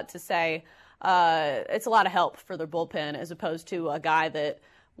a lot to say. It's a lot of help for the bullpen as opposed to a guy that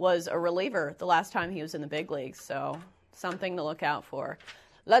was a reliever the last time he was in the big leagues. So something to look out for.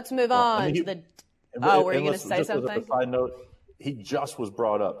 Let's move on to the. Oh, were you going to say something? As a side note, he just was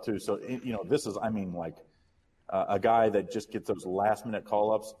brought up too. So this is, a guy that just gets those last minute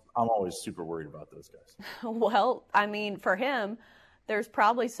call ups. I'm always super worried about those guys. Well, for him, there's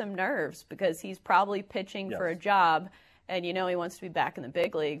probably some nerves because he's probably pitching for a job, and he wants to be back in the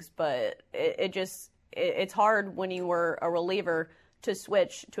big leagues. But it's hard when you were a reliever to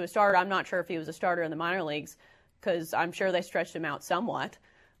switch to a starter. I'm not sure if he was a starter in the minor leagues because I'm sure they stretched him out somewhat,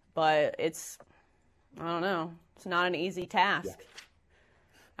 but I don't know. It's not an easy task.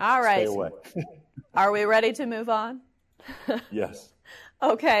 Yeah. All right. Stay away. Are we ready to move on? Yes.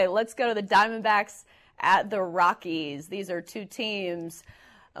 Okay, let's go to the Diamondbacks at the Rockies. These are 2 teams.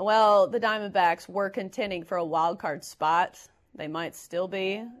 Well, the Diamondbacks were contending for a wild card spot. They might still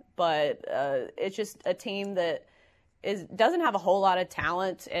be, but it's just a team that doesn't have a whole lot of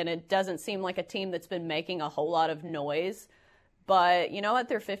talent, and it doesn't seem like a team that's been making a whole lot of noise. But you know what?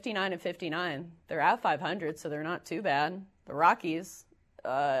 They're 59-59. They're at 500, so they're not too bad. The Rockies,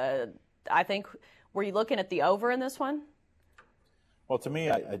 I think, were you looking at the over in this one? Well, to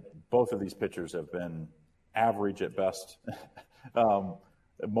me, both of these pitchers have been average at best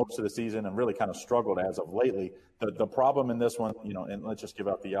most of the season and really kind of struggled as of lately. The problem in this one, and let's just give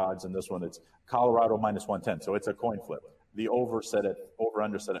out the odds in this one, it's Colorado minus 110. So it's a coin flip. The over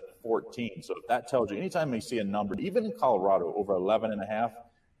under set at 14. So that tells you anytime you see a number, even in Colorado, over 11.5,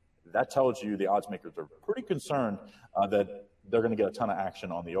 that tells you the odds makers are pretty concerned that they're going to get a ton of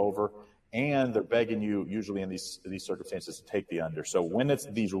action on the over. And they're begging you, usually in these circumstances, to take the under. So when it's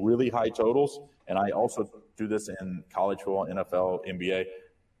these really high totals, and I also do this in college football, NFL, NBA,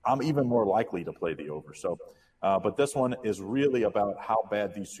 I'm even more likely to play the over. So, but this one is really about how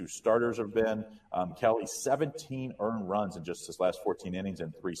bad these 2 starters have been. Kelly, 17 earned runs in just his last 14 innings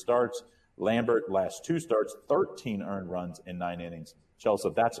in 3 starts. Lambert, last 2 starts, 13 earned runs in 9 innings. Chelsea,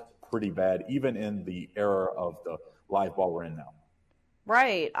 that's pretty bad, even in the era of the live ball we're in now.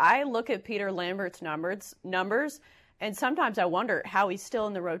 Right. I look at Peter Lambert's numbers, and sometimes I wonder how he's still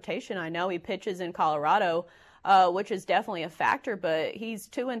in the rotation. I know he pitches in Colorado, which is definitely a factor, but he's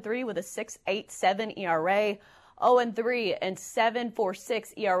 2-3 with a 6.87 ERA, 0-3 and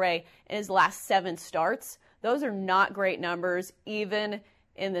 7.46 ERA in his last 7 starts. Those are not great numbers, even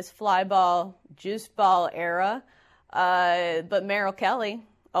in this fly ball, juice ball era. But Merrill Kelly,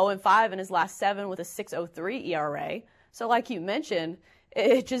 0-5 in his last 7 with a 6.03 ERA. So like you mentioned,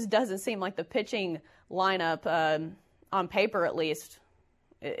 it just doesn't seem like the pitching lineup, on paper at least,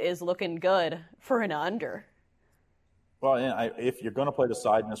 is looking good for an under. Well, and if you're going to play the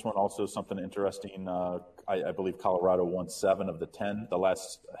side in this one, also something interesting, I believe Colorado won 7 of the 10, the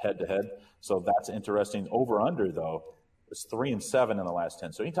last head-to-head. So that's interesting. Over-under, though, is 3-7 in the last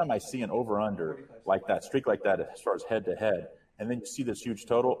 10. So anytime I see an over-under like that, streak like that as far as head-to-head, and then you see this huge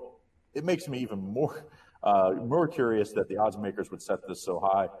total, it makes me even more curious that the odds makers would set this so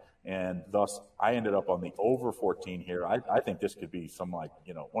high, and thus I ended up on the over 14 here. I think this could be some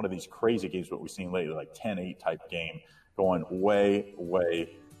one of these crazy games what we've seen lately, like 10-8 type game, going way,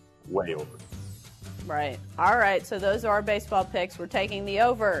 way, way over. Right. All right, so those are our baseball picks. We're taking the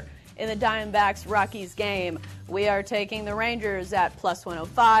over in the Diamondbacks-Rockies game. We are taking the Rangers at plus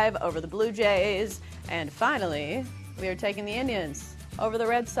 105 over the Blue Jays. And finally, we are taking the Indians over the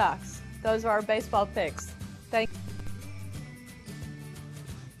Red Sox. Those are our baseball picks. Thank you.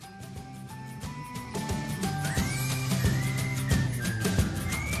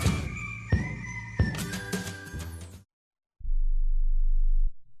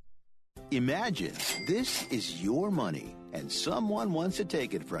 Imagine this is your money and someone wants to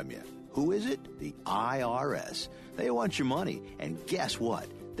take it from you. Who is it? The IRS. They want your money, and guess what?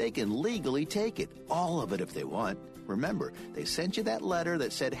 They can legally take it, all of it if they want. Remember, they sent you that letter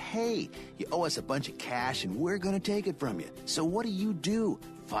that said, hey, you owe us a bunch of cash and we're going to take it from you. So what do?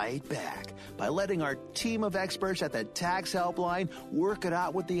 fight back by letting our team of experts at the Tax Helpline work it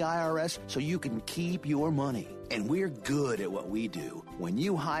out with the IRS so you can keep your money. And we're good at what we do. When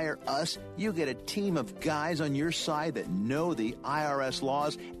you hire us, you get a team of guys on your side that know the IRS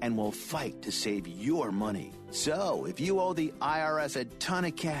laws and will fight to save your money. So, if you owe the IRS a ton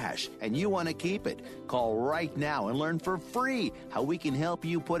of cash and you want to keep it, call right now and learn for free how we can help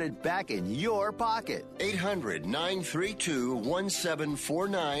you put it back in your pocket.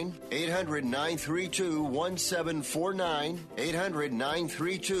 800-932-1749. 800-932-1749.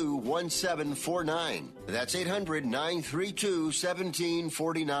 800-932-1749. That's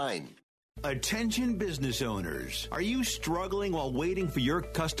 800-932-1749. Attention business owners. Are you struggling while waiting for your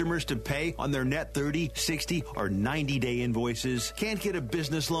customers to pay on their net 30, 60, or 90-day invoices? Can't get a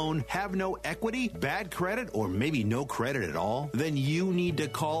business loan? Have no equity? Bad credit? Or maybe no credit at all? Then you need to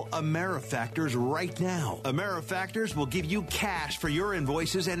call AmeriFactors right now. AmeriFactors will give you cash for your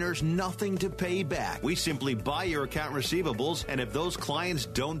invoices and there's nothing to pay back. We simply buy your account receivables, and if those clients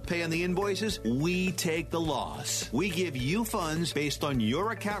don't pay on the invoices, we take the loss. We give you funds based on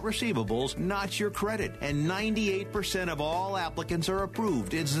your account receivables, not your credit. And 98% of all applicants are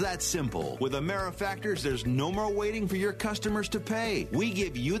approved. It's that simple. With AmeriFactors, there's no more waiting for your customers to pay. We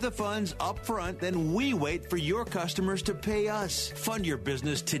give you the funds up front, then we wait for your customers to pay us. Fund your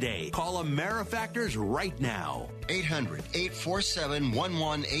business today. Call AmeriFactors right now.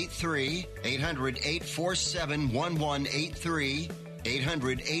 800-847-1183. 800-847-1183.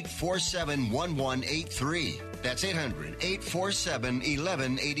 800-847-1183. That's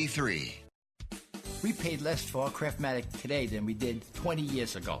 800-847-1183. We paid less for our Craftmatic today than we did 20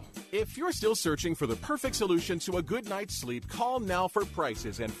 years ago. If you're still searching for the perfect solution to a good night's sleep, call now for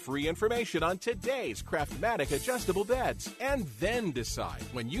prices and free information on today's Craftmatic adjustable beds. And then decide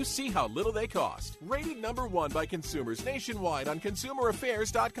when you see how little they cost. Rated #1 by consumers nationwide on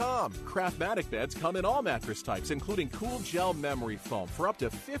ConsumerAffairs.com. Craftmatic beds come in all mattress types, including cool gel memory foam for up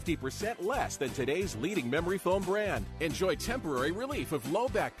to 50% less than today's leading memory foam brand. Enjoy temporary relief of low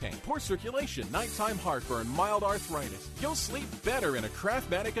back pain, poor circulation, nighttime heartburn, mild arthritis. You'll sleep better in a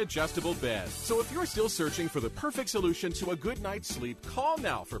Craftmatic adjustable bed. So if you're still searching for the perfect solution to a good night's sleep, call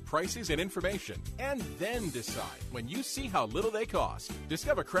now for prices and information. And then decide when you see how little they cost.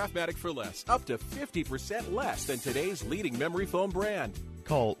 Discover Craftmatic for less, up to 50% less than today's leading memory foam brand.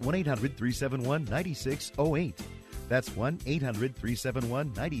 Call 1-800-371-9608. That's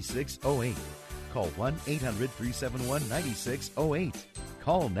 1-800-371-9608. Call 1-800-371-9608.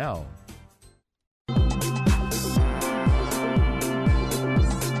 Call now.